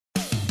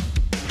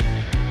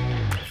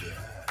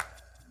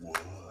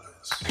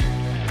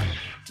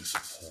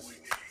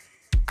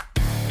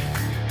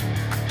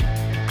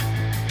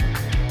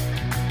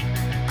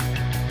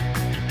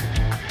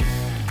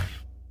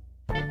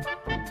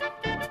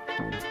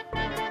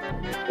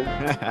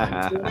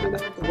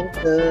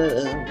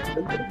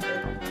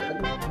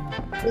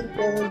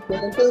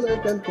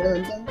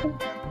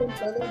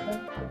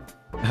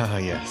Oh,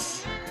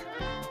 yes.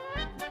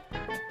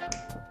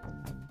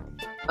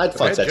 I'd Go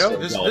fuck ahead, that Joe.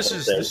 strange This elephant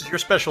is thing. this is your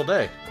special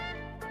day.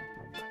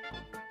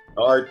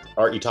 Art,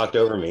 you talked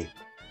over me.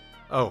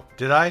 Oh,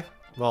 did I?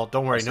 Well,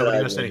 don't worry. I said Nobody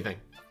I missed would. anything.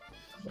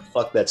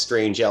 Fuck that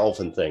strange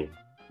elephant thing.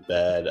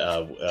 That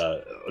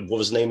what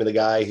was the name of the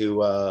guy who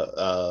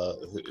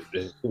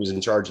was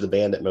in charge of the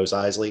band at Mos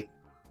Eisley?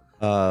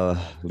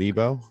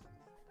 Lebo.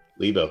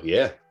 Lebo,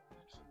 yeah,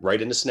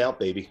 right in the snout,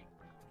 baby.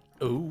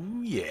 Oh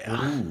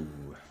yeah. Ooh.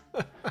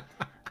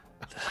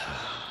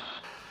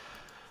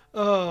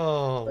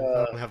 Oh,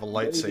 I don't have a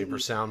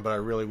lightsaber sound, but I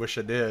really wish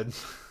I did.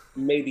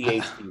 Maybe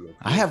HP.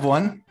 I have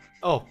one.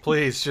 Oh,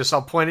 please, just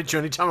I'll point at you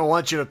anytime I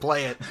want you to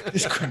play it.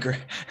 It's quicker.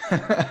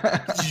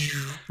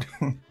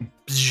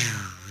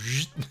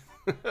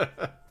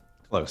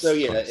 Close. So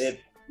yeah, close. if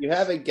you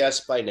haven't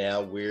guessed by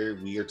now,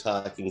 we are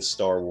talking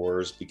Star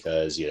Wars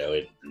because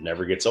it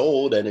never gets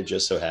old, and it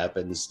just so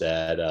happens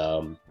that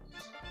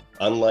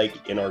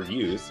unlike in our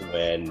youth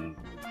when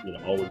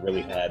all we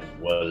really had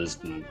was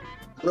the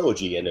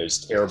trilogy and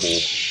those terrible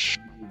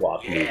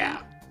walk movies.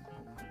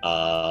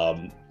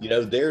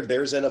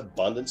 There's an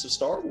abundance of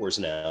Star Wars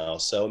now.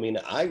 So I mean,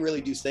 I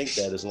really do think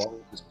that as long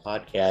as this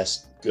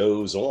podcast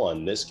goes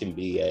on, this can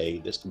be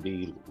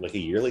like a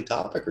yearly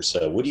topic or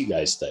so. What do you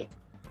guys think?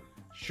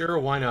 Sure,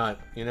 why not?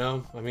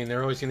 I mean,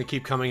 they're always going to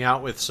keep coming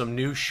out with some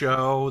new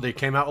show. They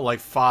came out with like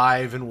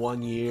 5 in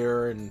 1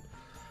 year and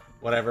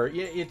whatever.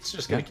 Yeah, it's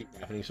just going to keep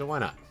happening. So why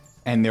not?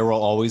 And there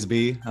will always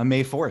be a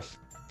May 4th.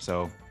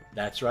 So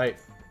That's right.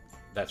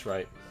 That's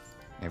right.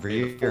 every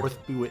May year. the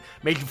 4th be with.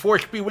 May the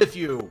 4th be with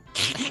you.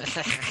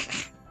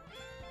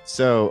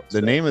 So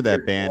the name of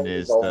that band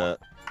is the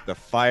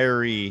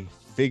Fiery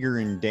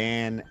Figuring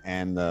Dan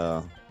and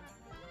the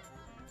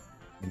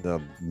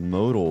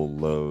Modal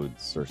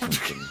Loads or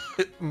something.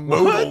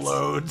 Modal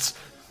loads.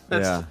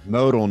 Yeah,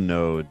 Modal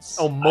Nodes.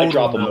 Oh, I modal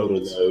drop a modal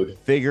loads. load.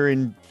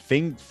 Figuring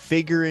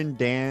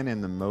Dan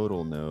and the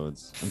Modal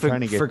Nodes. I'm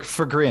trying to get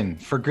For Grin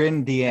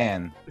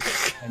Deanne,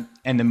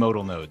 and the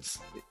modal nodes.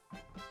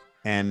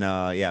 and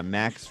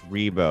Max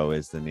Rebo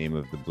is the name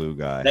of the blue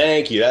guy.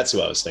 Thank you. That's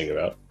what I was thinking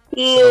about.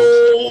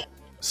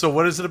 So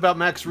what is it about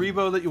Max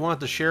Rebo that you want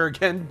to share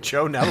again,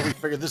 Joe, now that we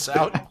figured this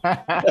out?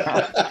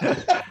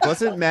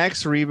 Wasn't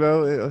Max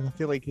Rebo? I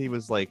feel like he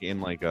was like in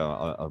like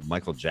a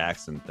Michael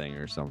Jackson thing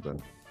or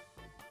something.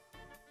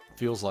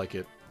 Feels like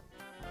it.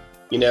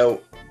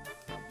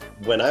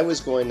 When I was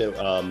going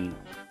to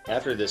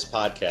after this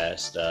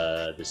podcast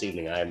this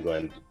evening, I am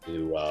going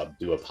to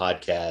do a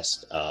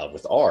podcast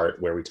with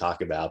Art where we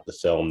talk about the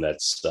film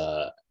that's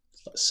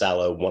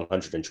Sallow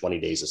 120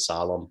 Days of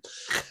Solemn.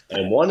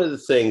 And one of the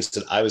things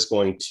that I was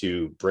going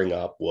to bring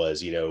up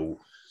was, who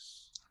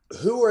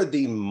are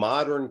the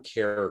modern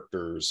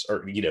characters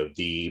or,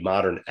 the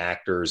modern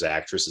actors,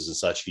 actresses and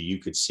such who you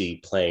could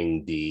see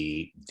playing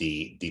the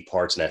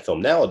parts in that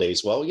film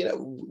nowadays? Well,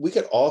 we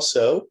could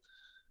also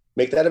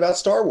make that about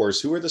Star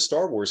Wars. Who are the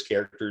Star Wars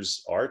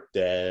characters, Art,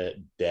 that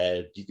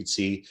you could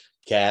see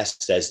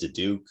cast as the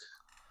Duke,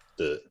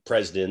 the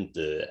president,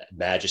 the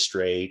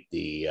magistrate,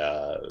 the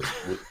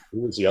who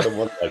was the other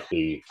one,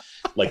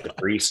 like the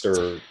priest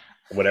or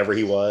whatever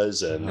he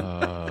was? And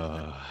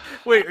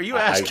Wait, are you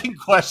asking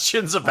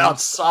questions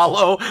about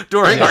Solo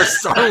during our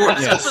Star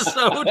Wars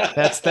episode?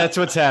 That's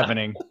what's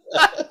happening.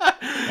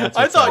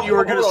 I thought you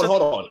were going to.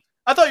 hold on.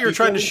 I thought you were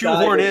trying to Before we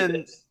shoehorn dive in.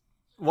 into this-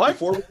 What?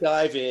 Before we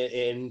dive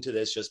into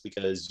this, just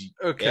because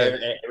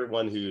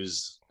everyone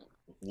who's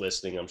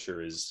listening, I'm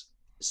sure, is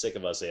sick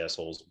of us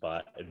assholes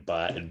by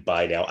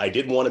now. I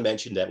did want to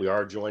mention that we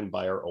are joined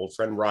by our old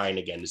friend Ryan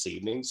again this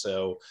evening.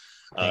 So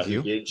Thank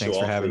you. he did Thanks show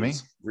for off having me.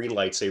 his green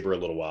lightsaber a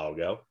little while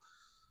ago.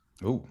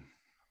 Ooh.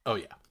 Oh,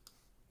 yeah.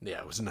 Yeah,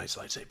 it was a nice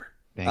lightsaber.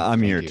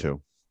 I'm here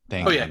too.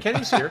 Thank Oh, you. yeah,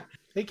 Kenny's here.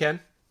 Hey, Ken.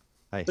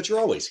 But you're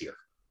always here.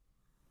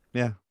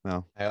 Yeah,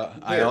 well,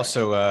 I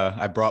also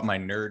I brought my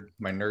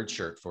nerd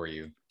shirt for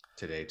you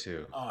today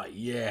too. Oh,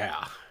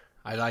 yeah.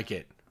 I like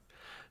it.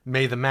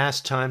 May the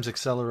mass times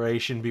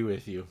acceleration be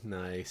with you.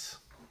 Nice.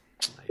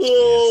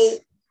 Oh,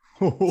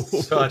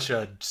 Such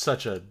a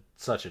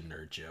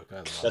nerd joke. I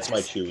love that's it. my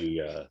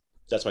Chewie.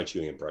 That's my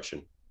Chewie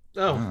impression.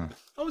 Oh,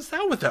 is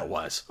that what that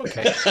was?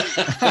 Okay.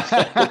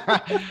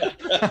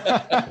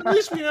 At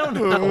least we don't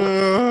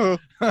know.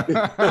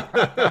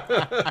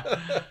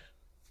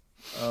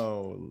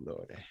 Oh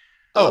Lord.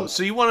 Oh,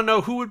 so you want to know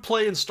who would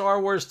play in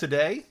Star Wars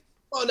today?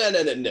 Oh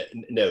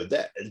no!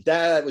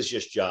 That was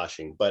just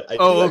joshing. But I do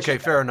Oh, actually okay,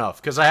 fair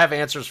enough. Because I have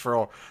answers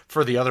for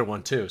the other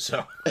one too.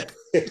 So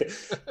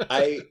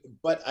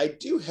But I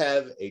do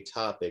have a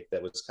topic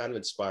that was kind of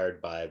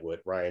inspired by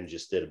what Ryan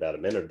just did about a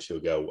minute or two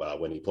ago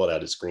when he pulled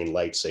out his green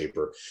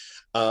lightsaber.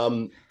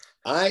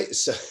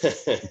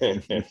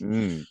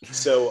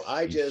 So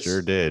I just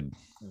sure did.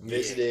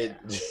 visited.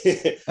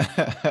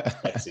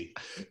 Sexy.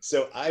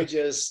 So I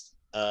just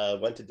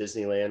went to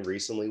Disneyland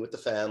recently with the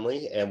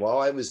family, and while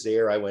I was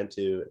there, I went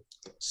to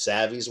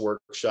Savvy's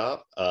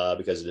Workshop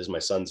because it is my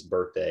son's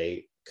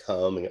birthday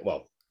coming.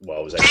 Well,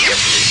 it was actually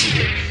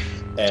yesterday.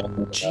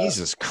 And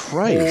Jesus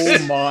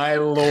Christ! Oh my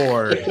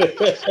lord!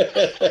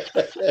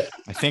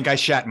 I think I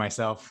shat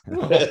myself.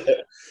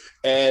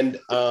 And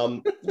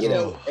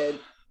and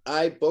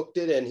I booked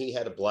it, and he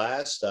had a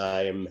blast.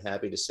 I am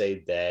happy to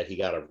say that he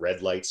got a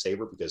red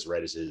lightsaber because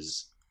red is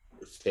his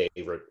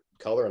favorite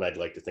color, and I'd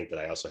like to think that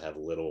I also have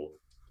a little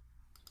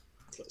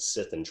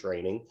Sith in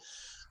training.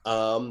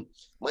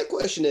 My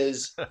question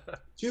is,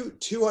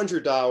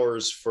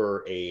 $200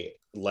 for a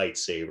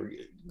lightsaber,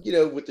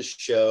 with the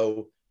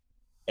show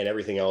and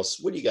everything else,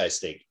 what do you guys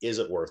think? Is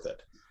it worth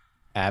it?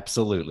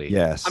 Absolutely.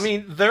 Yes. I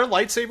mean, their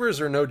lightsabers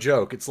are no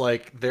joke. It's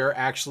like they're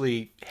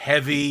actually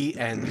heavy,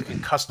 and you can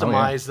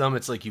customize them.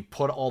 It's like you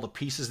put all the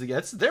pieces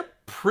together. They're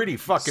pretty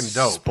fucking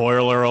dope.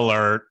 Spoiler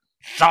alert.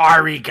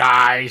 Sorry,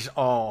 guys.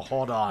 Oh,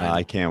 hold on.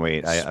 I can't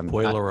wait.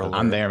 Spoiler alert.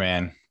 I'm there,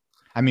 man.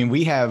 I mean,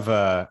 we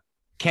have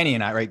Kenny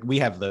and I, right? We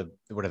have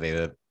what are they?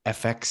 The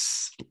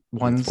FX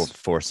ones?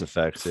 Force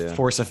effects, yeah.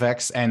 Force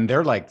effects. And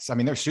they're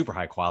they're super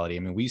high quality. I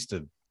mean, we used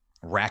to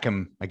rack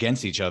them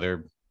against each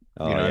other,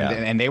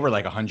 and they were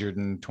like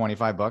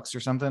 $125 or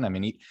something. I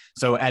mean,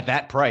 so at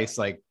that price,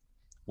 like,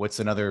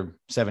 what's another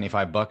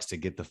 $75 to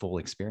get the full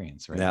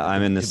experience, right? Yeah,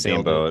 I'm in the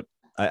same boat.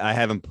 I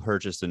haven't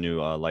purchased a new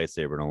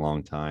lightsaber in a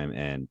long time,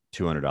 and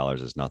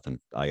 $200 is nothing.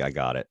 I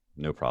got it,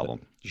 no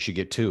problem. You should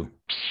get two.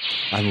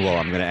 I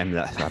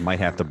might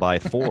have to buy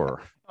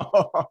 4.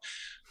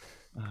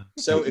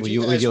 So if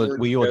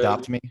will you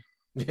adopt me?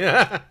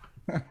 Yeah.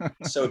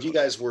 So if you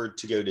guys were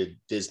to go to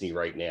Disney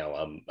right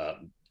now,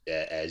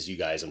 as you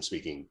guys, I'm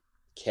speaking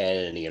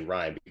Kenny and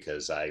Ryan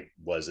because I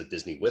was at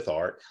Disney with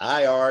Art.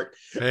 Hi, Art.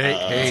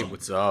 Hey,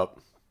 what's up?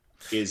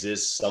 Is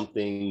this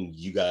something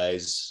you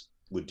guys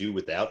would do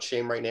without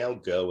shame right now?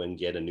 Go and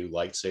get a new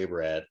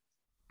lightsaber at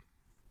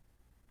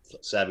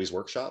Savvy's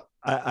Workshop?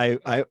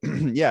 I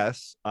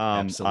yes.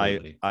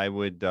 Absolutely. I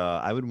would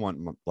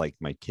want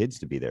my kids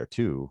to be there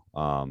too.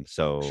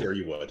 So Sure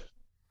you would.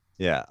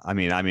 Yeah. I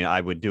mean, I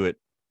would do it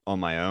on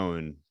my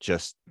own,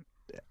 just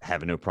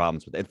having no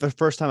problems with it. The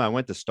first time I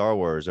went to Star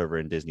Wars over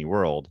in Disney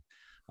World,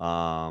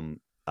 I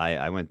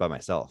went by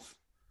myself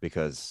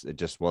because it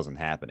just wasn't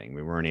happening.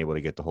 We weren't able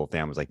to get the whole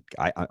family. I was like,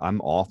 I'm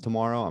off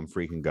tomorrow. I'm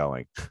freaking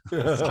going.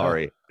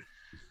 Sorry.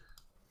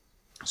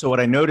 So what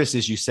I noticed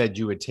is you said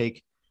you would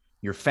take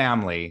your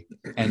family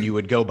and you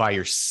would go by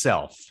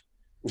yourself,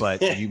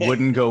 but you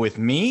wouldn't go with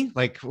me?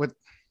 Like, what?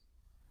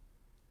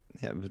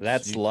 Yeah,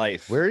 that's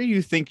life. Where do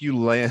you think you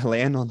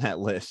land on that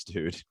list,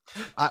 dude?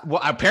 Well,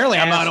 apparently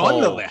I'm not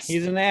on the list.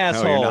 He's an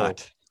asshole. No, you're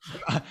not.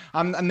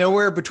 I'm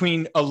nowhere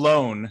between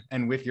alone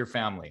and with your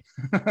family.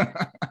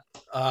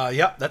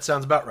 Yep, that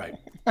sounds about right.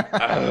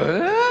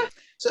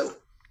 So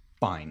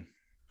fine,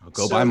 I'll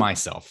go by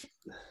myself.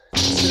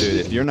 Dude,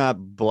 if you're not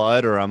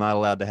blood or I'm not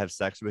allowed to have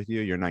sex with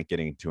you, you're not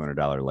getting a $200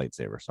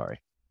 lightsaber.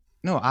 Sorry.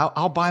 No,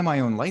 I'll buy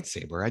my own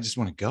lightsaber. I just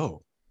want to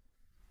go.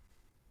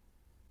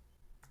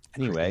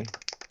 Anyway.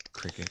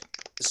 Cricket.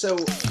 So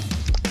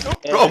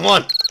Wrong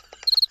one.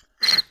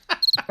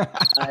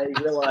 I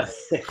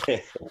realized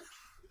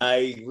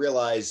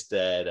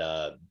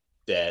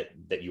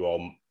that you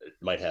all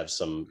might have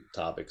some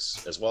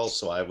topics as well,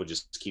 so I would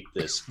just keep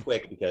this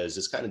quick because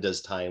this kind of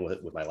does tie in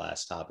with my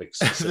last topics.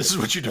 This is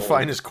what you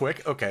define as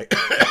quick? Okay.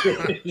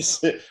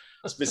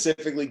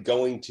 Specifically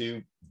going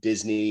to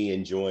Disney,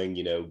 enjoying,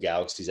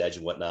 Galaxy's Edge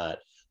and whatnot.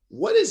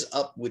 What is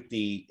up with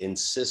the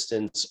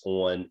insistence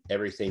on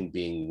everything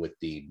being with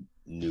the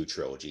new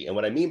trilogy? And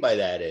what I mean by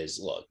that is,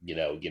 look,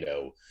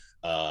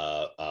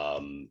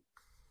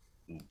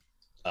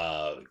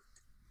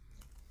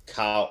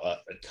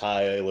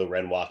 Kylo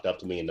Ren walked up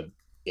to me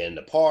in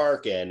the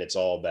park, and it's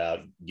all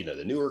about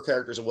the newer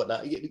characters and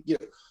whatnot.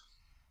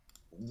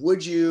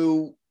 Would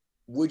you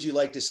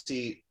like to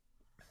see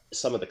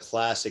some of the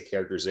classic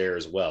characters there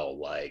as well,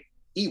 like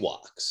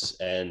Ewoks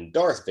and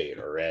Darth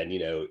Vader,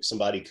 and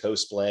somebody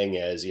cosplaying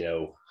as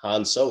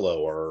Han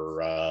Solo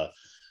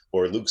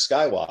or Luke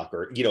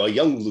Skywalker, a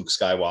young Luke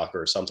Skywalker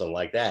or something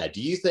like that?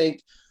 Do you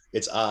think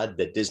it's odd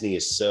that Disney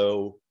is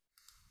so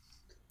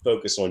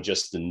focused on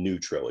just the new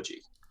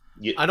trilogy?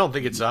 I don't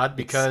think it's odd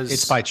because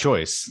it's by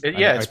choice.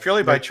 It's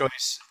purely by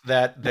choice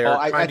that they're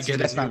trying to get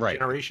that's a not new right.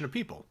 generation of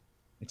people.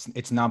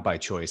 It's not by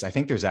choice. I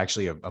think there's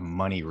actually a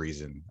money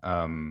reason.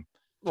 I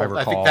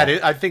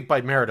think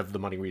by merit of the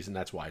money reason,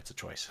 that's why it's a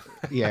choice.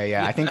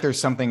 Yeah. I think there's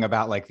something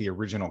about like the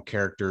original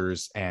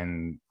characters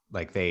and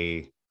like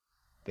there's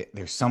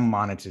some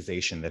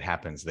monetization that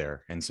happens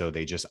there, and so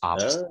they just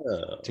opt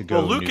to go.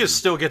 Well, Lucas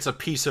still gets a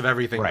piece of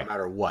everything, right, no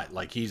matter what.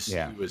 Like he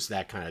was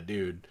that kind of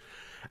dude.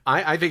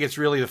 I think it's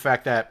really the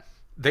fact that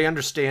they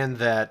understand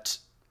that,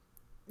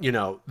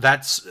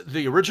 that's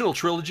the original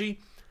trilogy,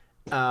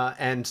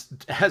 and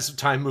as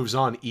time moves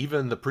on,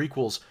 even the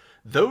prequels,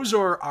 those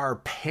are our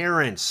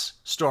parents'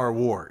 Star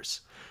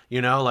Wars.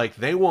 Like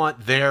they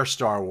want their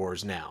Star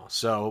Wars now.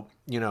 So,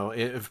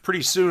 if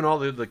pretty soon all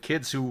the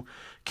kids who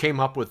came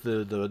up with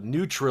the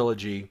new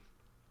trilogy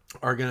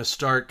are going to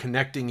start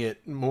connecting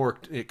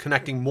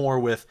more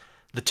with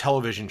the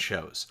television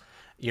shows.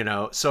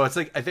 So it's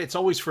like it's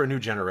always for a new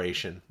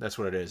generation. That's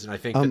what it is, and I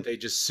think that they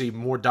just see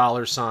more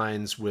dollar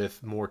signs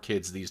with more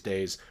kids these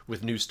days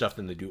with new stuff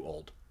than they do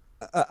old.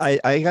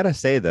 I gotta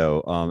say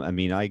though, I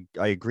mean, I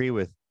agree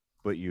with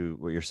what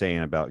you're saying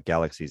about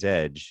Galaxy's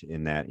Edge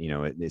in that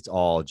it's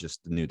all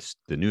just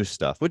the new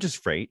stuff, which is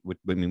great.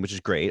 Which is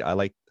great. I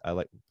like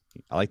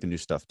the new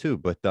stuff too,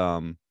 but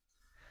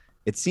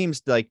it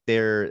seems like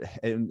they're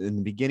in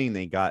the beginning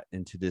they got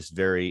into this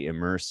very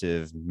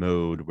immersive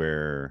mode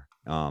where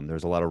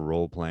there's a lot of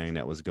role playing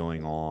that was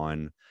going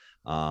on,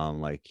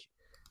 like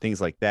things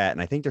like that,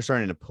 and I think they're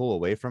starting to pull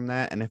away from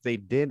that. And if they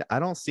did, I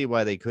don't see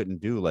why they couldn't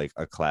do like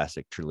a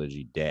classic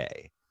trilogy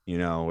day,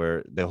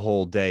 where the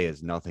whole day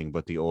is nothing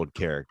but the old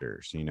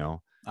characters.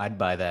 I'd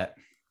buy that.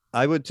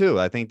 I would too.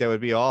 I think that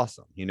would be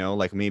awesome.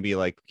 Like maybe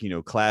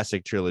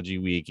classic trilogy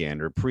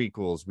weekend or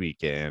prequels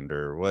weekend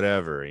or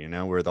whatever,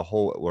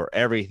 where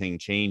everything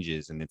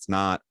changes and it's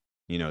not,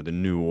 the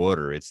New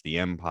Order, it's the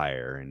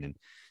Empire, and then,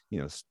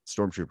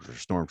 stormtroopers are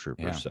stormtroopers.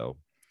 Yeah. So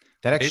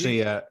that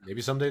actually,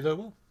 maybe someday they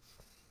will.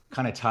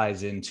 Kind of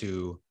ties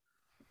into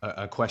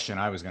a question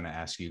I was going to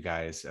ask you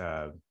guys,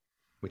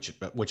 which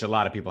a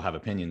lot of people have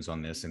opinions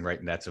on this. And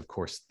that's of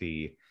course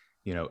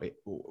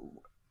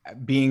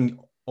being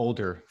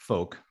older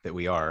folk that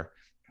we're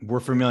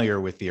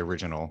familiar with the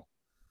original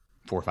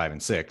 4, 5,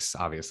 and 6,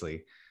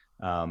 obviously.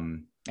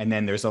 And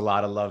then there's a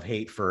lot of love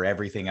hate for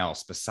everything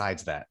else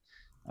besides that.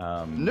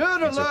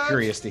 Nerd alert! So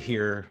curious to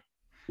hear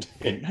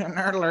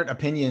nerd alert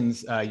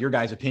opinions, your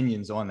guys'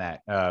 opinions on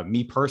that.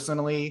 Me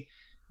personally,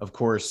 of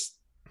course,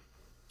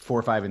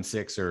 4, 5, and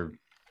 6 are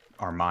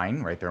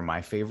mine, right? They're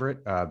my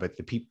favorite. But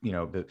the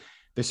people,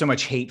 there's so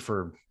much hate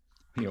for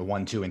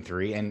 1, 2, and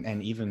 3,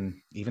 and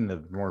even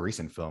the more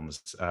recent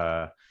films.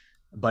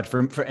 But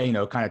for kind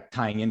of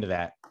tying into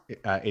that,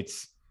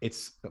 it's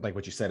like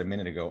what you said a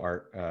minute ago,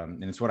 Art,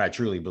 and it's what I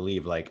truly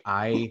believe. Like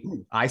I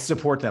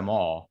support them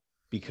all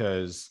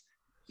because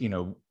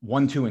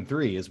 1, 2, and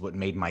 3 is what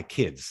made my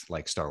kids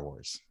like Star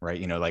Wars,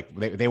 right? Like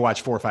they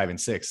watch 4, 5, and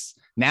 6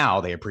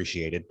 now, they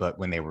appreciate it, but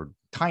when they were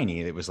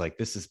tiny, it was like,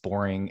 this is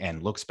boring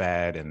and looks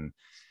bad and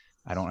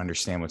I don't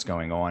understand what's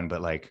going on.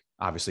 But like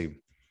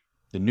obviously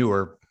the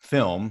newer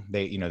film,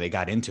 they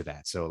got into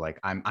that. So like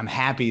I'm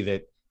happy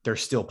that they're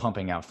still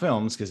pumping out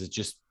films because it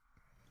just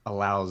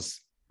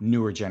allows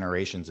newer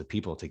generations of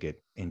people to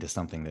get into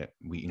something that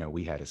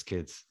we had as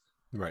kids.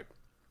 Right.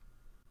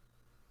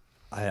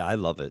 I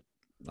love it.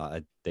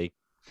 I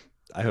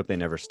hope they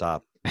never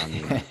stop. I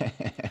mean,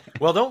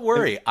 well, don't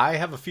worry. I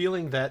have a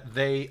feeling that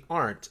they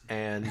aren't.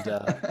 And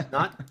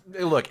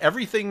look,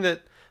 everything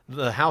that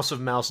the House of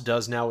Mouse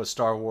does now with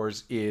Star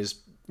Wars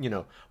is,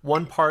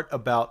 one part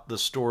about the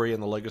story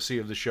and the legacy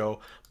of the show.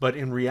 But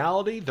in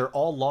reality, they're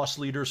all lost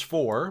leaders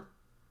for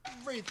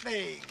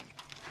everything.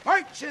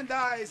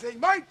 Merchandising,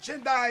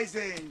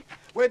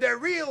 where the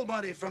real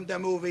money from the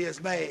movie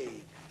is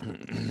made.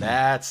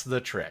 That's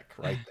the trick,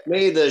 right there.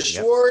 May the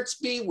Schwartz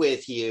be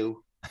with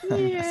you.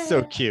 Yeah.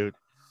 So cute.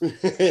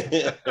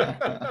 Yeah.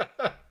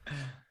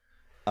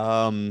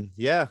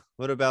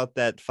 What about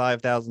that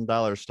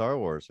 $5,000 Star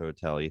Wars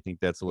hotel? You think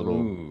that's a little?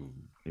 You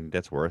think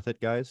that's worth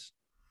it, guys?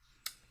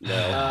 No.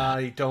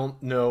 I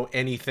don't know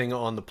anything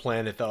on the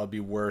planet that would be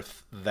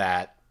worth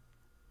that.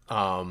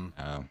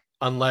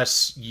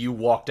 Unless you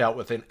walked out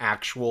with an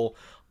actual,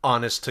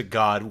 honest to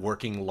God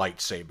working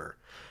lightsaber,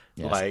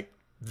 like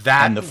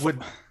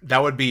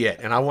that would be it.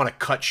 And I want to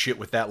cut shit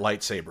with that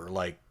lightsaber,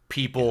 like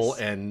people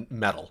and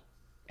metal.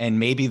 And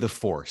maybe the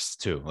Force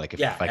too. Like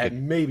if I could,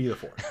 maybe the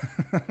Force.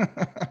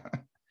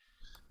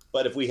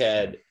 But if we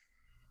had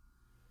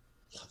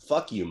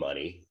fuck you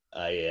money,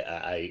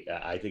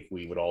 I think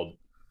we would all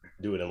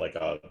do it in like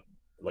a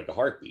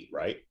heartbeat,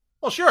 right?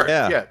 Well, sure.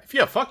 Yeah. If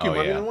you have fuck you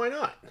money, then why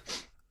not?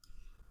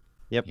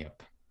 Yep.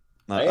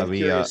 I am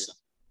curious.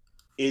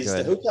 Is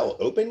the hotel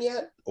open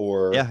yet?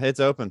 Or yeah, it's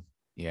open.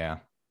 Yeah.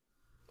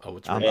 Oh,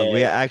 it's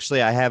we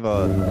actually. I have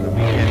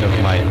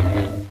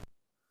the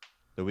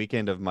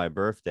weekend of my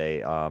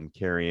birthday.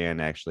 Carrie Ann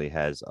actually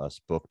has us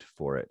booked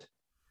for it.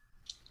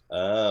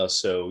 Oh,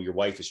 so your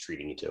wife is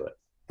treating you to it.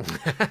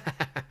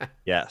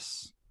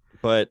 Yes,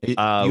 but you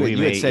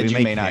had said you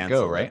may not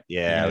go, right?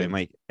 Yeah, we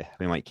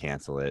might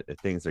cancel it if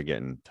things are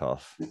getting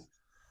tough,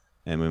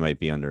 and we might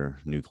be under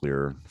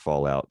nuclear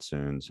fallout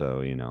soon.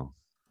 So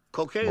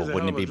cocaine. Well,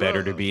 wouldn't it be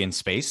better to be in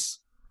space?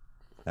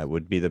 That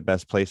would be the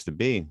best place to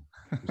be.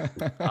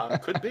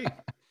 Could be.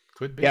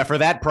 Yeah, for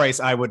that price,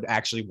 I would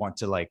actually want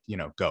to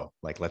go.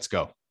 Like, let's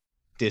go.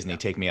 Disney,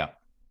 take me up.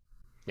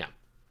 Yeah.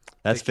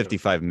 That's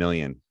 55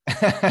 million.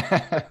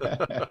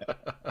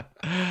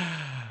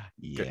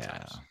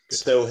 Yeah.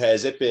 So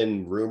has it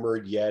been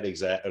rumored yet?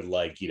 Exactly,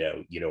 like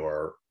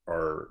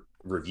are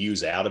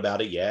reviews out about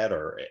it yet,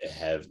 or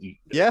have?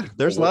 Yeah,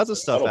 there's lots of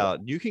stuff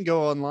out. You can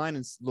go online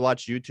and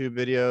watch YouTube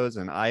videos,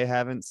 and I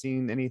haven't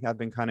seen any. I've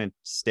been kind of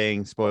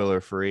staying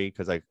spoiler free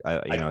because I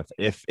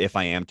if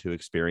I am to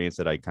experience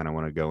it, I kind of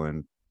want to go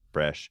in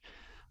fresh.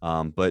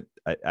 But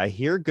I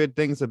hear good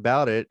things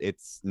about it.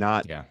 It's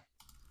not. Yeah.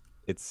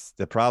 it's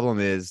the problem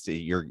is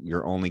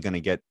you're only going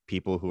to get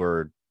people who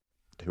are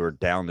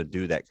down to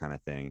do that kind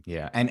of thing.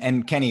 Yeah.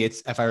 And Kenny,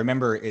 it's, if I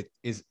remember,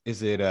 is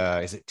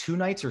it 2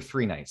 nights or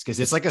 3 nights? Because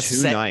it's like a 2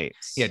 set,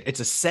 nights. Yeah, it's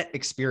a set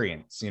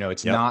experience. You know,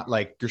 it's Yep. not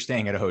like you're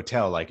staying at a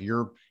hotel, like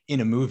you're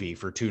in a movie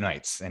for 2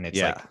 nights, and it's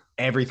like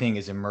everything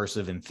is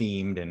immersive and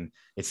themed, and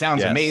it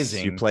sounds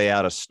amazing. You play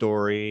out a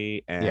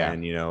story,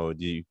 and you know,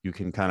 you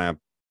can kind of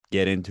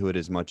get into it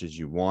as much as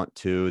you want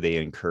to. They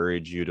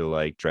encourage you to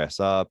like dress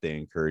up. They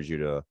encourage you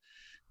to,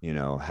 you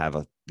know,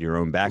 have your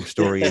own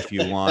backstory if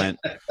you want.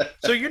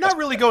 So you're not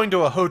really going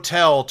to a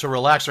hotel to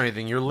relax or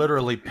anything. You're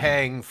literally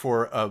paying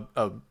for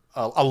a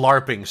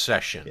LARPing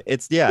session.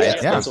 It's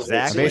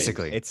exactly.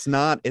 Basically, it's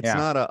not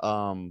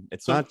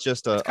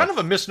just a. It's kind of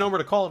a misnomer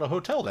to call it a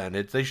hotel. Then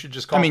they should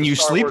just call. I mean, it you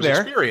Star sleep Wars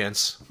there.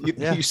 Experience.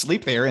 You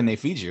sleep there, and they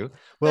feed you.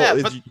 Well,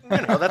 yeah, but you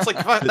know,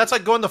 that's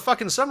like going to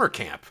fucking summer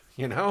camp.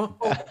 You know,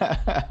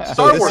 So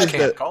Star this Wars is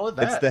camp. Call it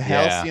that. It's the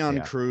Halcyon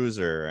Yeah.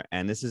 Cruiser,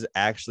 and this is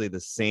actually the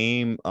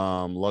same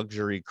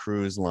luxury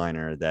cruise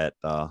liner that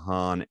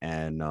Han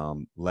and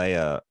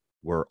Leia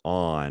were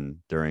on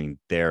during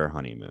their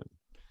honeymoon.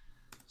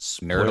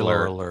 Nerd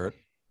alert.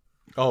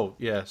 Oh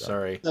yeah,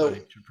 sorry. So, I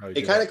should probably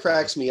It do kind that. of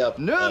cracks me up.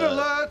 Nerd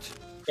alert!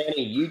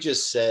 Kenny, you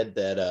just said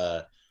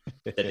that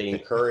they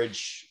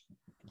encourage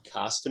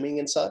costuming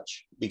and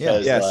such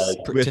because Yes.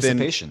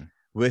 Participation.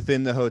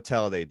 Within the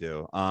hotel, they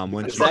do.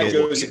 Once you that get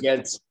goes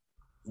against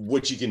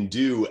what you can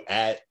do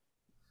at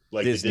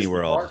like the Disney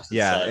World, parks and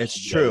yeah, such,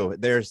 it's you know. true.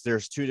 There's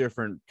 2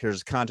 different.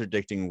 There's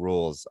contradicting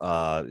rules.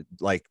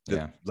 Like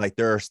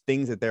there are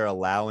things that they're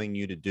allowing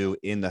you to do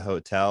in the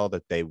hotel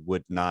that they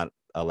would not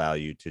allow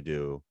you to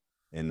do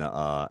in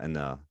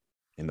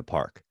the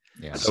park.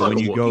 Yeah. So when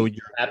you go,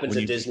 Happens when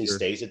at you- Disney, you're-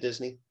 stays at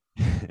Disney.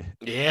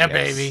 Yeah,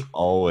 baby.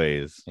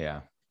 always.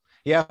 Yeah.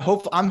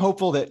 I'm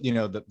hopeful that, you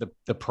know,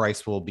 the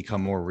price will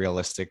become more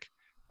realistic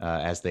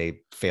as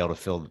they fail to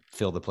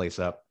fill the place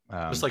up.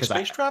 Just like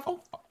space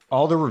travel.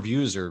 All the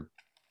reviews are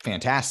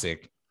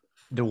fantastic.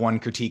 The one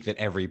critique that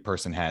every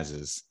person has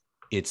is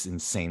it's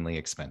insanely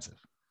expensive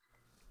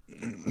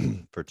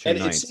For 2 And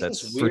it nights. seems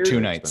That's weird. for 2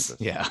 Very nights.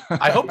 expensive. Yeah.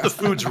 I hope the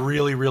food's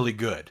really, really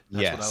good.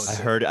 That's Yes. what I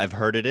would I say. I've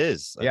heard it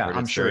is. I've Yeah, heard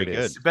I'm it's sure very it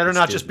is. It better It's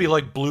not just be Disney.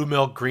 like blue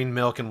milk, green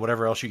milk, and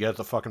whatever else you get at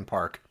the fucking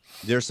park.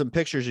 There's some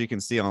pictures you can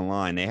see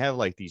online. They have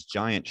like these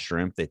giant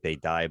shrimp that they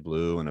dye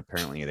blue, and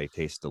apparently they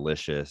taste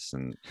delicious.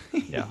 And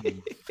yeah,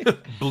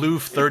 Blue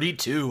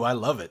 32. I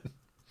love it. It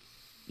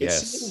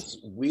Yes. seems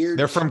weird.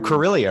 They're from to-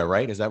 Corellia,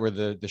 right? Is that where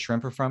the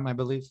shrimp are from, I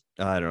believe?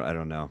 I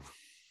don't know.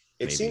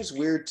 It maybe. seems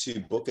weird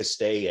to book a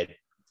stay at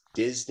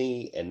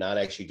Disney and not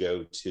actually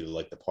go to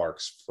like the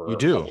parks for You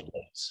do. a couple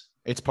days.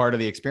 It's part of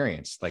the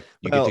experience. Like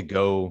you Well, get to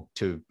go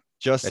to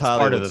Just that's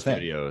Hollywood part of the thing.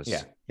 Studios.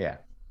 Yeah.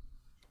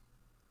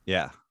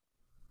 Yeah.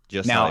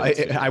 Just Now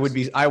Hollywood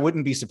Studios. I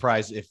wouldn't be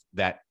surprised if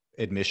that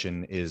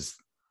admission is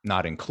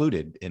not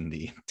included in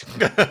the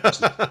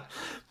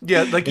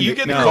Yeah, like you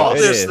get No, called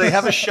it this. is. They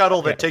have a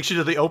shuttle that takes you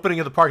to the opening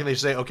of the park, and they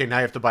say, "Okay, now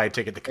you have to buy a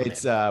ticket to come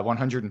it's in."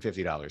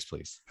 $150,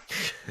 please.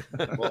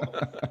 Well,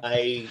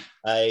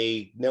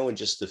 I know in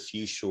just a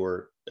few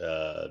short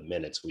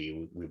minutes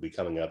we'll be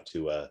coming up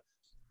to a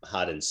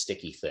hot and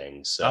sticky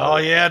thing. So Oh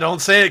yeah, don't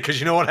say it because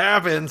you know what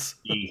happens.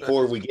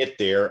 before we get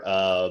there,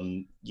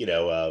 I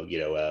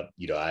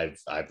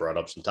brought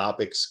up some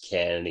topics.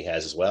 Ken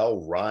has as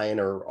well. Ryan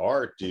or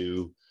Art,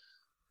 do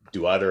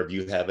either of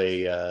you have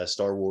a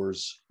Star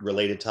Wars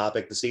related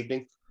topic this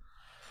evening?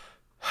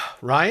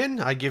 Ryan,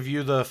 I give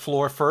you the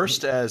floor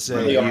first as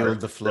Really a are. Yield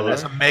the floor.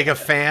 as a mega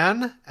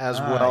fan, as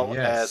well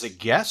yes. as a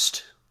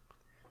guest.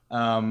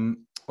 Well,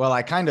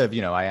 I kind of,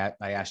 I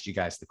asked you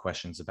guys the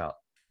questions about,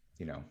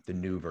 the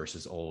new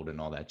versus old and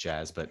all that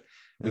jazz, but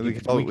we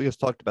just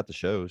talked about the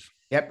shows.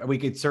 Yep, we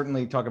could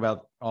certainly talk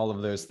about all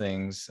of those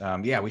things.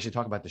 We should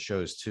talk about the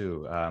shows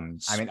too. I mean,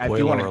 if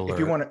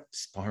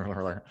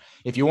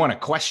you want to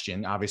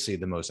question, obviously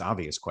the most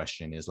obvious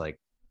question is like,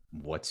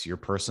 what's your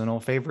personal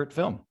favorite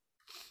film?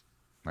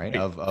 Right?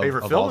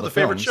 Favorite film or the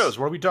favorite shows?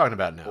 What are we talking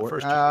about now?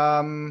 First,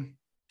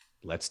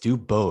 let's do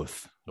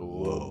both.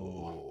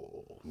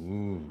 whoa.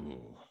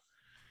 Ooh.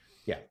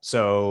 Yeah.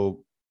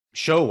 So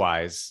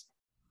show-wise,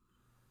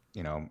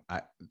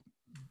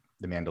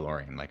 The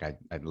Mandalorian, like I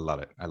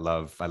love it. I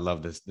love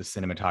the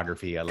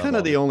cinematography. I love Kind all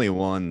of the only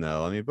one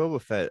though. I mean,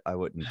 Boba Fett, I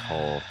wouldn't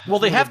call. Well,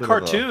 they It's a have little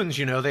bit of a- cartoons,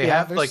 they Yeah,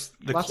 have like there's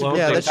the lots of clone.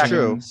 Yeah, they that's pack-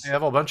 true. They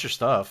have a bunch of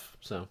stuff.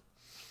 So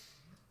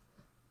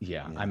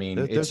Yeah, I mean,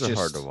 those it's are just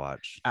hard to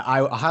watch.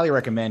 I highly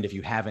recommend if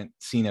you haven't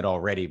seen it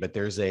already. But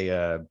there's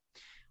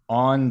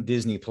on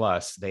Disney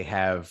Plus they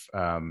have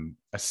a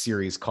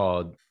series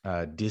called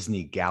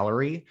Disney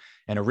Gallery,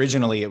 and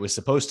originally it was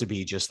supposed to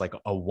be just like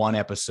a one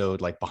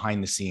episode, like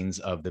behind the scenes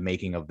of the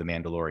making of The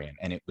Mandalorian,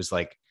 and it was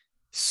like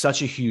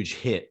such a huge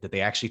hit that they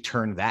actually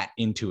turned that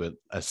into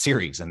a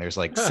series. And there's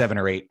like 7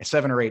 or 8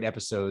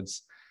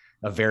 episodes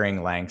of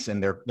varying lengths,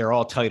 and they're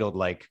all titled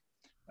like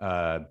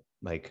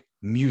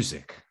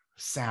music,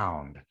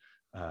 sound,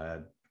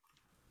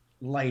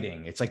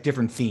 lighting. It's like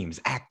different themes.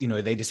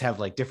 They just have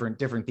like different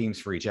themes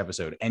for each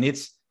episode, and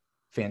it's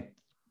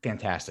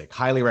fantastic.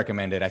 Highly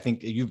recommended. I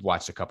think you've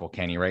watched a couple,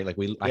 Kenny, right? Like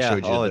I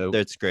showed you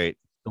that's great.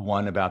 The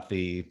one about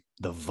the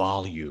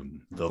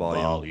volume,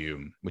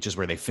 which is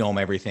where they film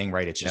everything,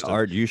 right? It's just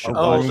Art. You should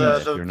watch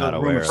that if you're not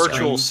aware.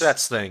 Virtual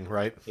sets thing,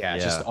 right? Yeah,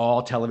 it's just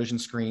all television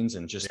screens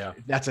and just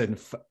that's a.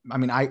 I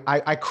mean,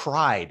 I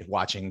cried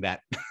watching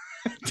that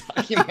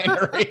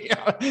documentary.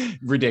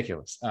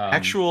 Ridiculous.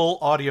 Actual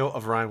audio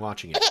of Ryan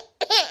watching it.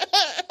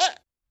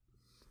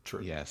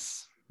 True.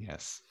 Yes.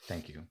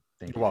 Thank you.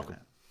 You're welcome.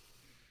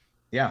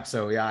 Yeah.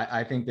 So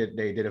I think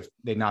that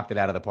they knocked it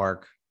out of the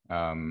park.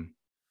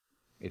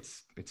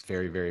 It's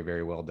very, very,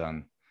 very well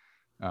done.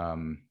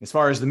 As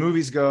far as the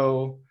movies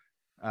go,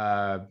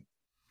 the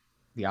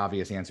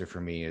obvious answer for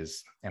me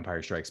is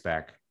Empire Strikes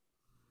Back.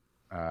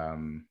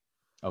 Of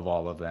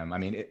all of them, I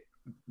mean,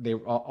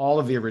 all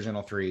of the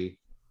original three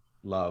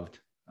loved,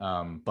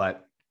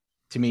 but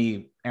to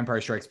me,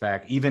 Empire Strikes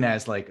Back, even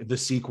as like the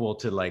sequel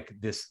to like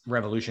this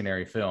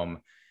revolutionary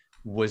film,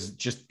 was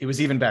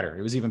even better.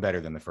 It was even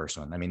better than the first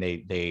one. I mean,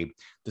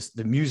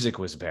 the music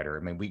was better. I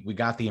mean, we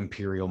got the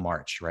Imperial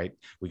March, right?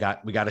 We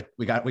got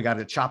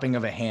a chopping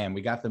of a ham.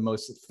 We got the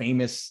most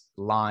famous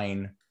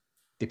line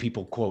that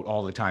people quote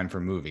all the time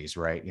from movies,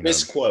 right? You know,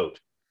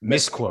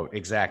 misquote,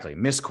 exactly.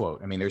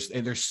 Misquote. I mean,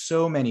 there's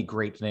so many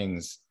great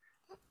things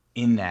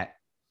in that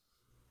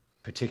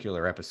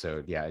particular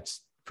episode. Yeah,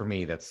 it's for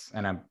me.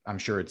 And I'm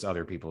sure it's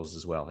other people's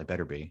as well. It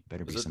better be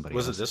somebody.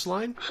 Was it this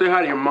line? Say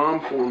hi to your mom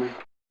for me.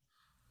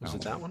 Was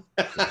it that one?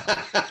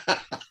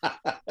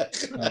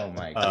 Oh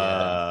my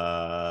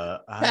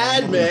god!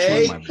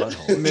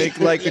 Padme, make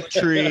like a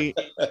tree.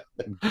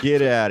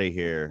 Get out of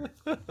here.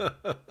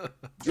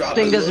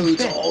 Dropping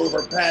loads all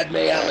over Padme.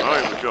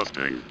 I'm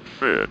getting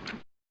fit.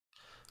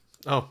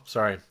 Oh,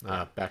 sorry.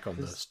 Back on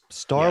this.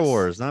 Star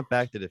Wars, not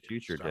Back to the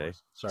Future Day.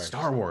 Sorry.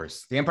 Star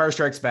Wars. The Empire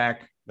Strikes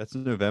Back. That's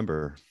in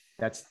November.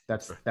 That's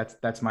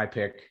my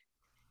pick.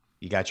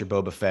 You got your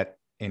Boba Fett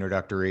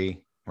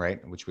introductory,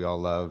 right? Which we all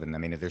love. And I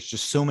mean, there's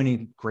just so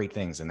many great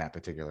things in that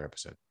particular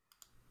episode.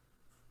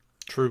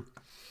 True.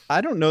 I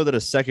don't know that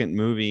a second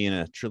movie in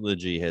a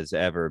trilogy has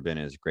ever been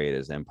as great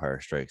as Empire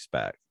Strikes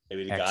Back.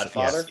 Maybe The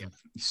Godfather? Yes.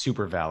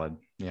 Super valid.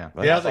 Yeah.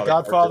 Yeah, The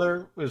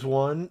Godfather is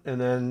one,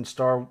 and then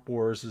Star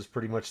Wars is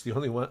pretty much the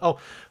only one. Oh,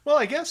 well,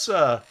 I guess,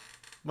 in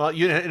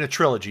a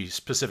trilogy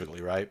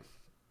specifically, right?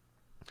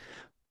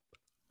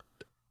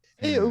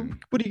 Hey, what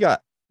do you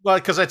got? Well,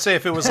 because I'd say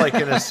if it was like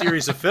in a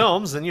series of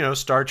films, then,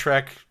 Star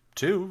Trek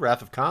 2,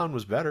 Wrath of Khan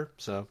was better,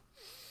 so.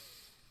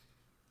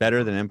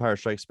 Better than Empire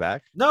Strikes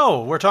Back?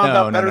 No, we're talking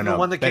about better than the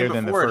one that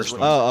came before.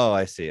 Oh,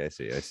 I see.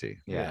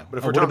 Yeah, but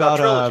if we're talking about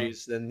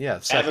trilogies, then yeah.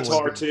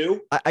 Avatar 2?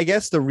 I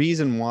guess the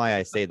reason why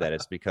I say that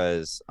is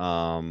because,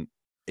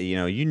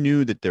 you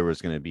knew that there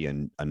was going to be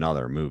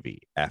another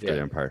movie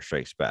after Empire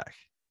Strikes Back.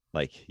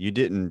 Like, you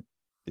didn't,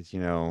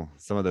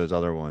 some of those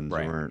other ones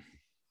weren't.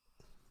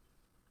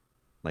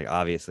 Like,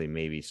 obviously,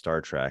 maybe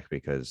Star Trek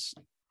because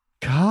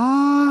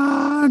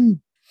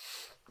Khan.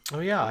 Oh,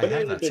 yeah, I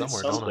had that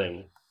somewhere, don't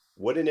I?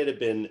 Wouldn't it have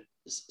been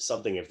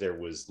something if there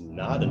was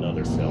not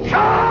another film?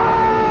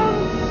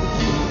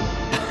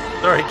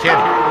 Sorry, can't hear you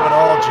at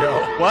all,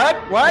 Joe. What?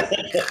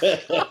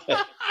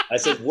 I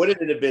said,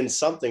 wouldn't it have been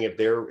something if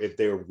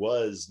there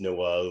was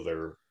no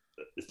other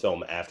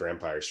film after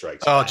Empire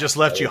Strikes Back? Oh, just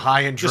left you high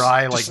and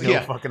dry,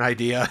 fucking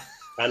idea.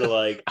 Kind of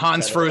like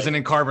Han's frozen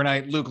in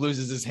carbonite. Luke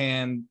loses his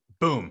hand.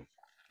 Boom.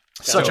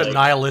 Such a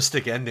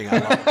nihilistic ending. I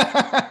love it.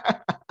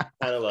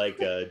 Kind of like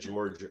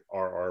George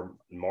R.R.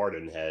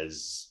 Martin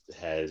has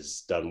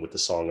done with the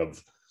Song of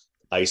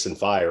Ice and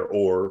Fire,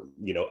 or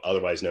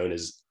otherwise known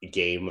as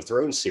Game of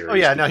Thrones series. Oh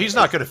yeah, no, he's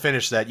not going to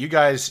finish that. You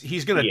guys,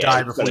 he's going to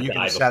die before you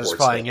get a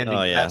satisfying ending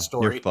to that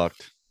story. You're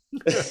fucked.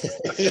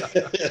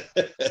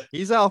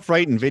 He's off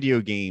writing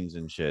video games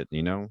and shit.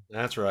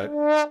 That's right.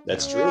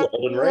 That's true.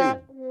 Elden Ring.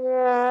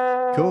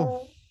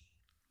 Cool.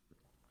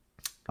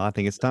 I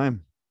think it's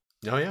time.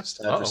 Oh yeah. It's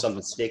time for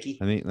something sticky.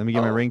 Let me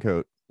get my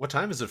raincoat. What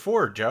time is it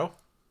for, Joe?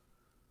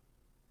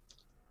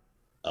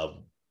 A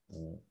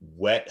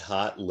wet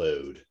hot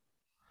load.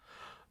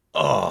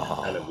 Oh,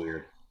 kind of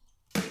weird.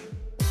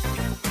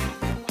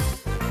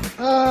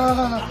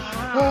 I'm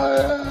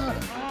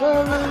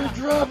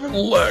dropping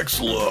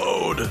Lex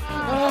load.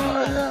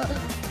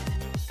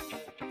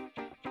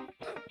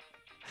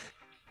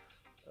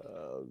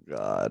 Oh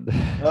God.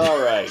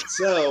 All right,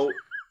 so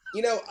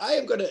I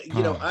am gonna,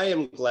 I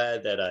am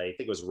glad that I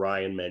think it was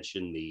Ryan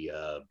mentioned the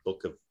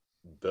book of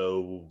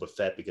Boba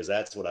Fett, because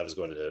that's what I was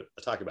going to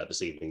talk about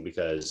this evening,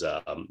 because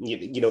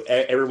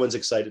everyone's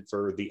excited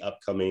for the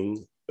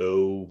upcoming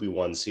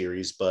Obi-Wan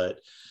series, but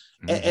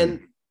and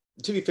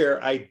to be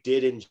fair, I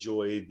did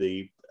enjoy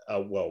the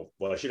well,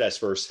 I should ask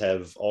first,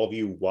 have all of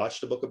you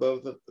watched the book of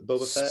Boba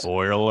Fett?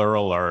 Spoiler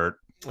alert.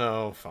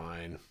 Oh,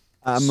 fine.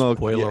 I'm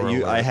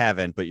okay. I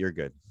haven't, but you're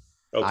good.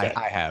 Okay.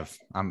 I have.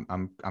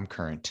 I'm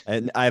current.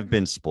 And I've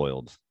been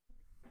spoiled.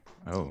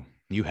 Oh,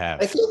 you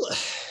have. I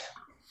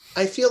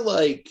feel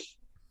like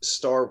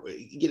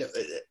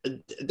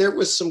there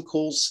was some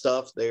cool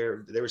stuff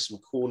there. There were some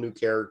cool new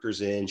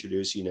characters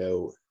introduced,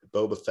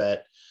 Boba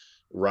Fett,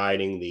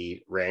 riding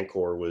the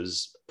Rancor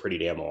was pretty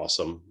damn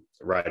awesome.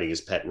 Riding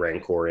his pet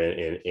Rancor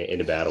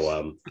in a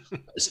battle.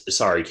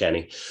 Sorry,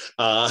 Kenny.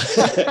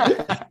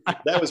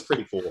 That was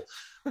pretty cool.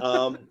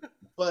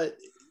 But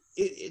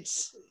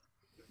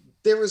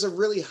there was a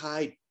really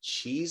high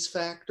cheese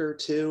factor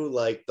too,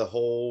 like the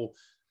whole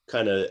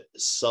kind of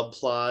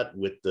subplot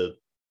with the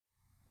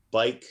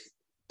bike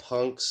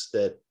punks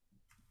that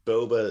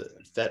Boba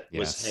Fett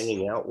was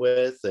hanging out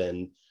with,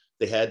 and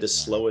they had the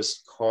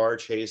slowest car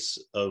chase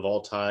of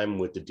all time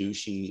with the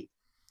douchey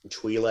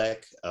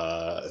Twi'lek,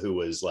 who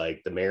was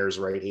like the mayor's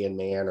right-hand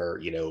man,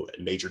 or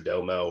major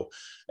domo.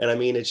 And I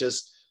mean, it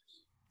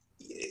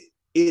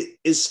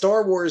is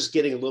Star Wars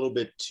getting a little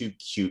bit too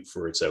cute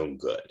for its own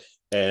good.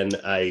 And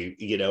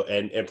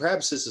and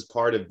perhaps this is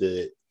part of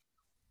the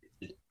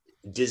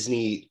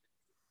Disney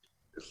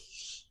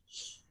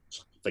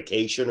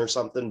vacation or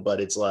something, but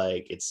it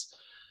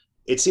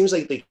seems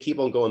like they keep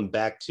on going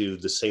back to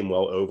the same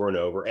well over and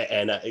over.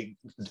 And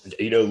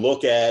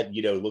look at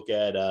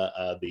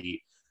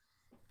the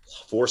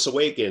Force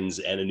Awakens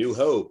and A New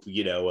Hope,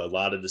 a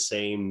lot of the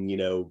same,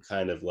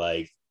 kind of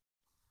like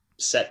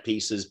set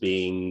pieces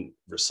being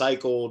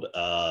recycled,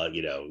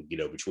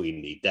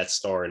 between the Death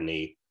Star and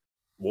the,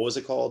 what was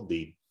it called?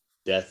 The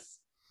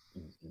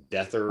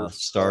Deather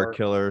Star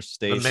Killer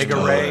Station. The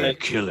Mega Ray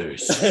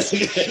Killers.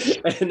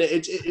 And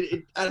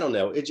I don't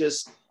know.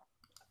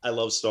 I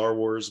love Star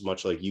Wars,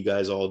 much like you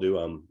guys all do.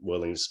 I'm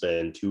willing to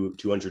spend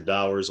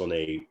 $200 on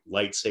a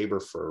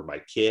lightsaber for my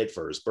kid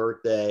for his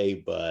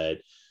birthday, but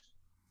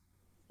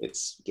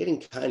it's getting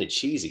kind of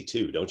cheesy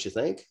too, don't you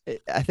think?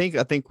 I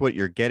think what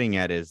you're getting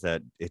at is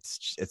that it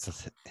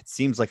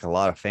seems like a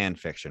lot of fan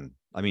fiction.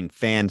 I mean,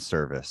 fan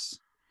service.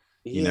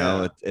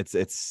 I'm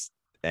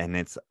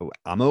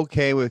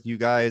okay with you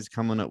guys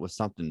coming up with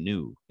something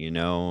new.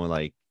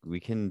 Like we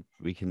can.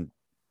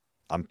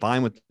 I'm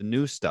fine with the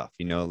new stuff.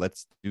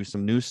 Let's do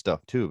some new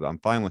stuff too. I'm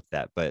fine with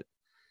that. But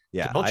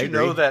yeah, don't you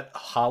know that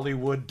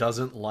Hollywood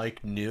doesn't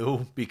like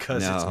new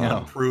because it's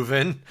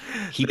unproven?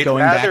 Keep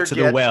going back to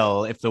the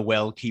well if the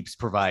well keeps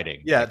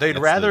providing. Yeah, they'd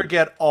rather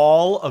get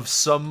all of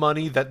some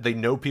money that they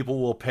know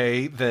people will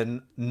pay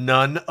than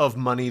none of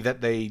money that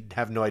they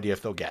have no idea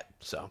if they'll get.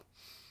 So,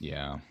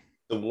 yeah.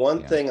 The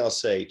one thing I'll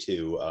say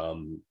too,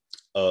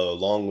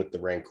 along with the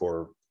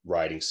Rancor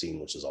riding scene,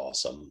 which is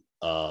awesome.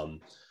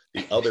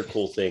 The other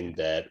cool thing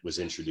that was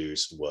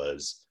introduced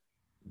was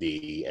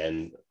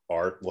and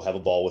Art will have a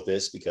ball with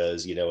this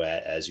because,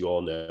 as you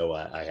all know,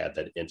 I have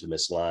that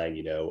infamous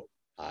line,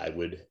 I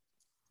would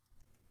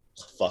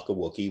fuck a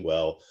Wookiee.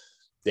 Well,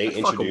 they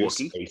introduce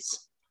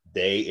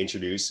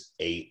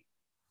a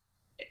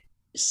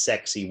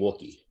sexy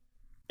Wookiee,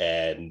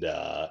 and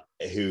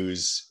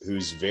who's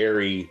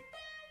very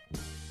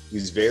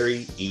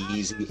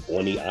easy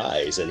on the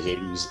eyes, and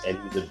he's a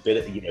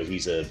bit,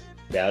 he's a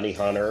bounty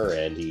hunter,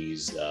 and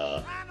he's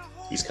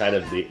kind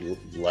of the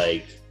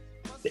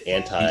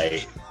anti.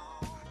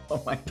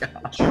 Oh my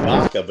god,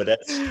 Chewbacca, but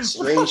that's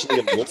strangely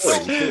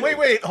alluring.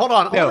 Wait, hold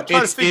on. I'm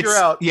trying to figure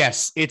out.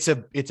 Yes, it's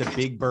a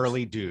big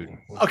burly dude.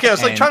 Okay, I was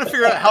trying to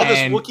figure out how this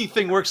Wookiee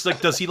thing works. Like,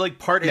 does he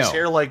part his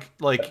hair like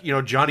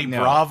Johnny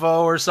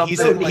Bravo or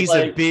something? He's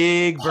a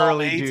big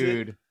burly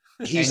dude.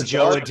 And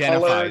Joe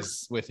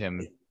identifies with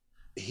him.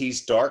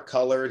 He's dark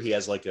colored. He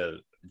has like a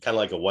kind of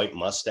like a white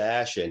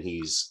mustache, and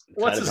he's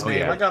what's his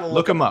name? I gotta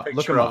look him up.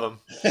 Look him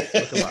up.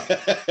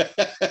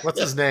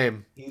 What's his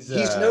name? He's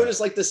known as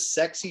like the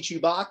sexy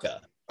Chewbacca.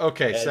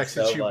 Okay, and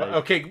sexy Chewbacca.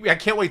 Okay, I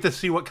can't wait to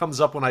see what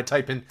comes up when I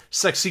type in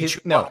sexy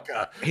Chewbacca. No,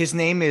 his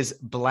name is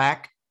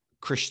Black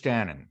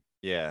Krrsantan.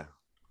 Yeah.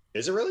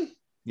 Is it really?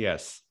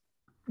 Yes.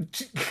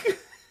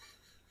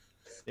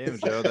 Damn,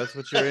 Joe, that's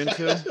what you're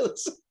into?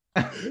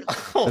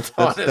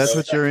 That's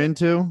what you're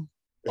into?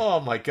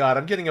 Oh my god,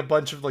 I'm getting a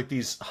bunch of like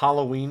these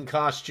Halloween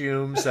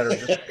costumes that are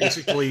just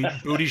basically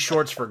booty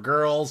shorts for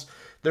girls.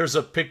 There's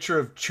a picture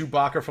of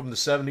Chewbacca from the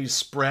 70s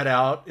spread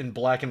out in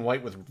black and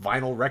white with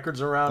vinyl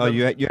records around him.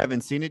 You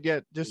haven't seen it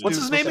yet? What's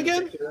his name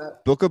again?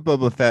 Book of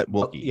Boba Fett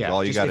Wookiee. Yeah,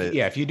 all you got it.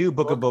 Yeah, if you do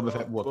Book of Boba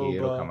Fett Wookiee,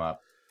 it'll come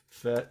up.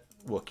 Fett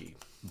Wookiee.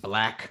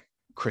 Black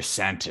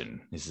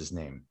Krrsantan is his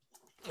name.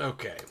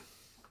 Okay.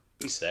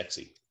 He's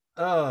sexy.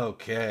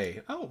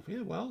 Okay. Oh,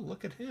 yeah, well,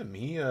 look at him.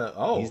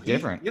 He's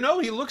different.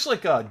 He looks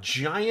like a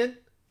giant,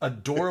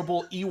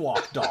 adorable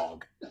Ewok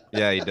dog.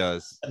 Yeah, he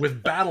does.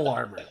 With battle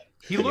armor.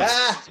 He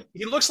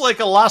looks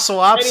like a Lhasa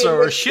Apso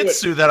or Shih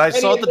Tzu that I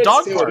saw at the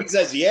dog park. He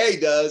says, yeah, he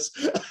does.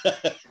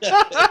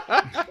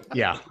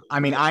 Yeah. I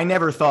mean, I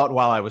never thought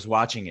while I was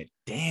watching it,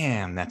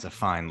 damn, that's a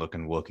fine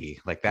looking Wookiee.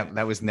 Like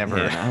that was never.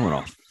 Yeah, I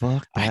want to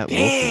fuck that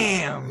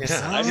damn. Wookiee.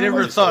 Yeah, I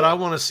never thought I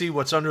want to see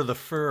what's under the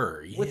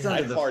fur. Yeah. What's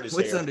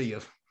under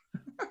you?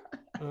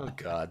 Oh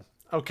God.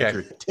 Okay.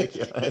 That's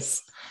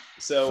ridiculous.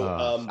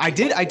 So I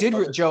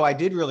did, Joe. I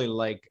did really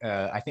like.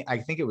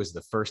 I think it was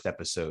the first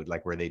episode,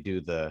 like where they do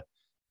the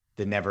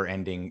never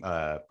ending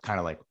kind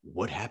of like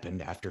what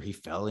happened after he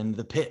fell into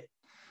the pit.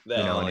 You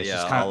know, and it's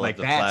just kind of like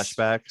the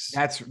flashbacks.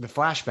 That's the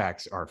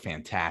flashbacks are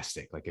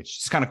fantastic. Like it's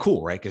just kind of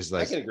cool, right? Because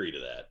like I can agree to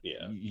that.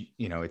 Yeah.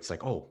 You know, it's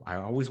like, oh, I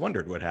always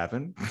wondered what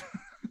happened.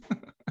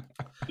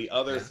 The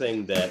other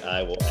thing that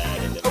I will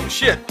add. Oh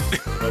shit!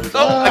 I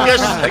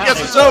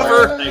guess it's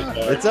over.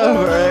 It's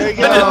over. There you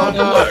go.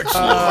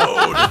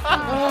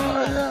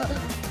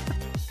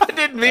 I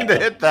didn't mean to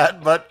hit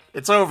that, but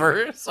it's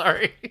over.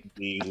 Sorry.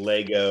 The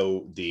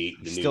Lego, the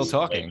Still new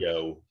talking.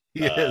 Lego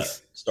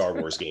Yes. Star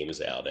Wars game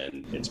is out,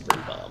 and it's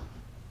pretty bomb.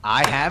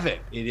 I have it.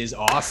 It is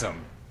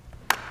awesome.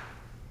 All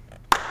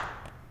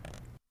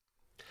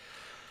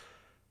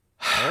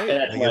right,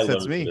 And that's I my guess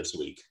that's load me. for this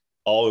week.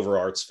 All over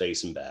Art's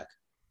face and back.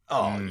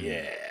 Oh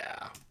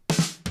yeah.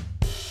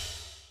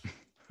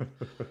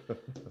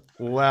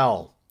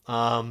 Well,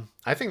 I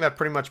think that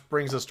pretty much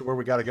brings us to where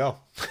we got to go.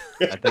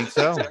 I think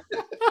so.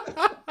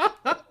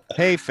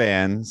 Hey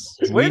fans,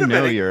 Wait we a know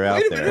minute. you're out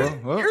Wait a there.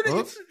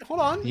 minute. Hold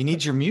on. You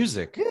need your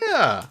music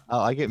Yeah. Oh,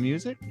 I get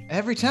music?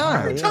 every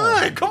time. Every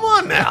time. Come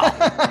on now.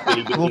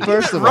 Well,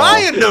 first of all,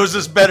 Ryan knows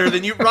this better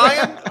than you.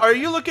 Ryan, are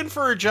you looking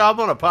for a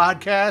job on a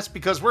podcast?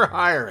 Because we're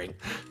hiring.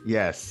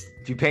 Yes.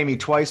 If you pay me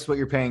twice what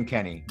you're paying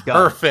Kenny, done.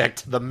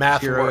 Perfect. The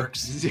math Zero,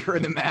 works. Zero.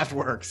 The math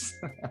works.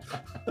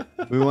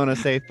 we want to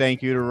say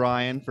thank you to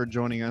Ryan for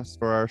joining us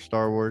for our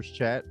Star Wars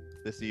chat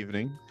this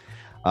evening.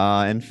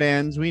 And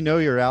fans, we know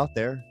you're out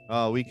there.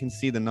 We can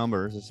see the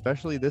numbers,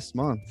 especially this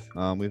month.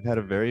 We've had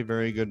a very,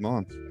 very good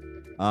month.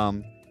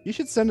 You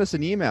should send us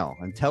an email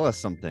and tell us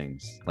some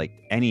things, like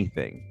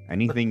anything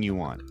you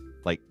want,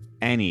 like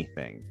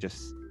anything.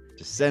 Just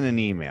send an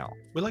email.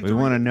 We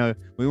want to know.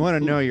 We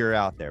want to know you're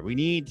out there. We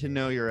need to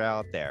know you're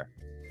out there.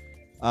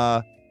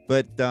 Yeah,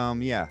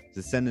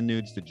 just send the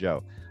nudes to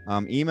Joe.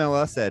 Email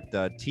us at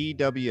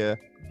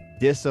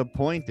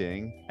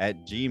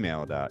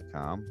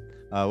twdisappointing@gmail.com.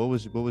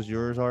 What was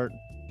yours, Art?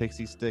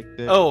 Pixie Stick?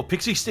 Oh,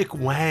 Pixie Stick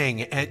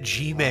Wang at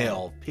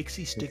Gmail.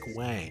 Pixie Stick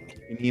Wang.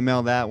 You can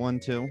email that one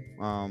too.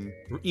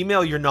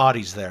 Email your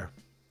naughties there.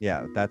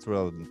 Yeah, that's where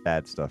all the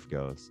bad stuff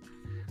goes.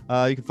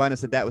 You can find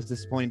us at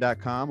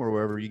thatwasdisappointing.com or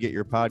wherever you get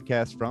your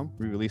podcast from.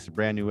 We release a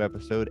brand new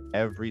episode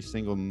every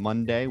single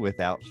Monday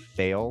without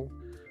fail.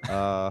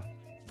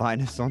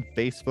 Find us on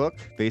Facebook,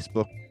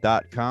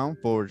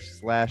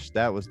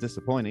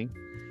 facebook.com/thatwasdisappointing.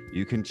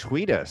 You can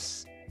tweet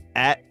us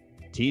at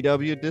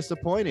TW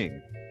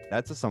Disappointing.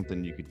 That's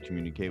something you could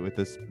communicate with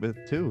us with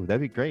too.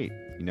 That'd be great.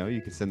 You know,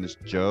 you can send us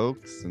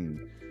jokes and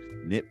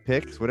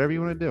nitpicks, whatever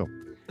you want to do.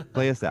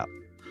 Play us out.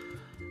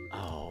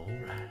 All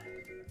right.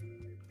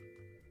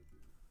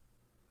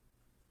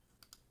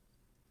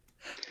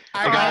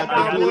 I got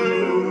the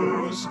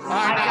blues.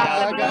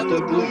 I got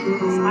the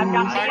blues. I've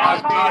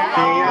got the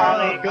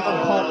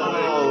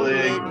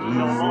alcoholic.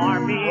 No more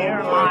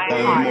beer, my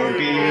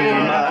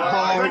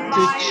heart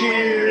to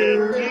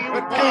cheer.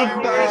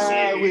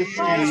 Goodbye,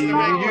 whiskey.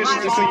 You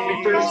used to sing me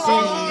first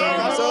song.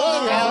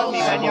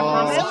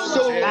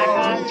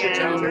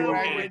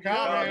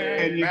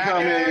 And you're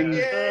coming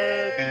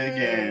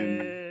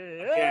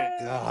again.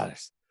 God.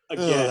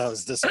 Again. That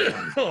was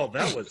disappointing. Oh,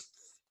 that was.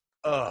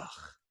 Ugh.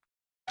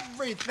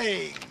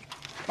 Everything.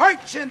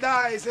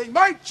 Merchandising,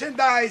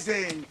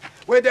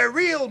 where the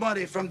real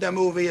money from the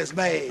movie is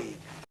made.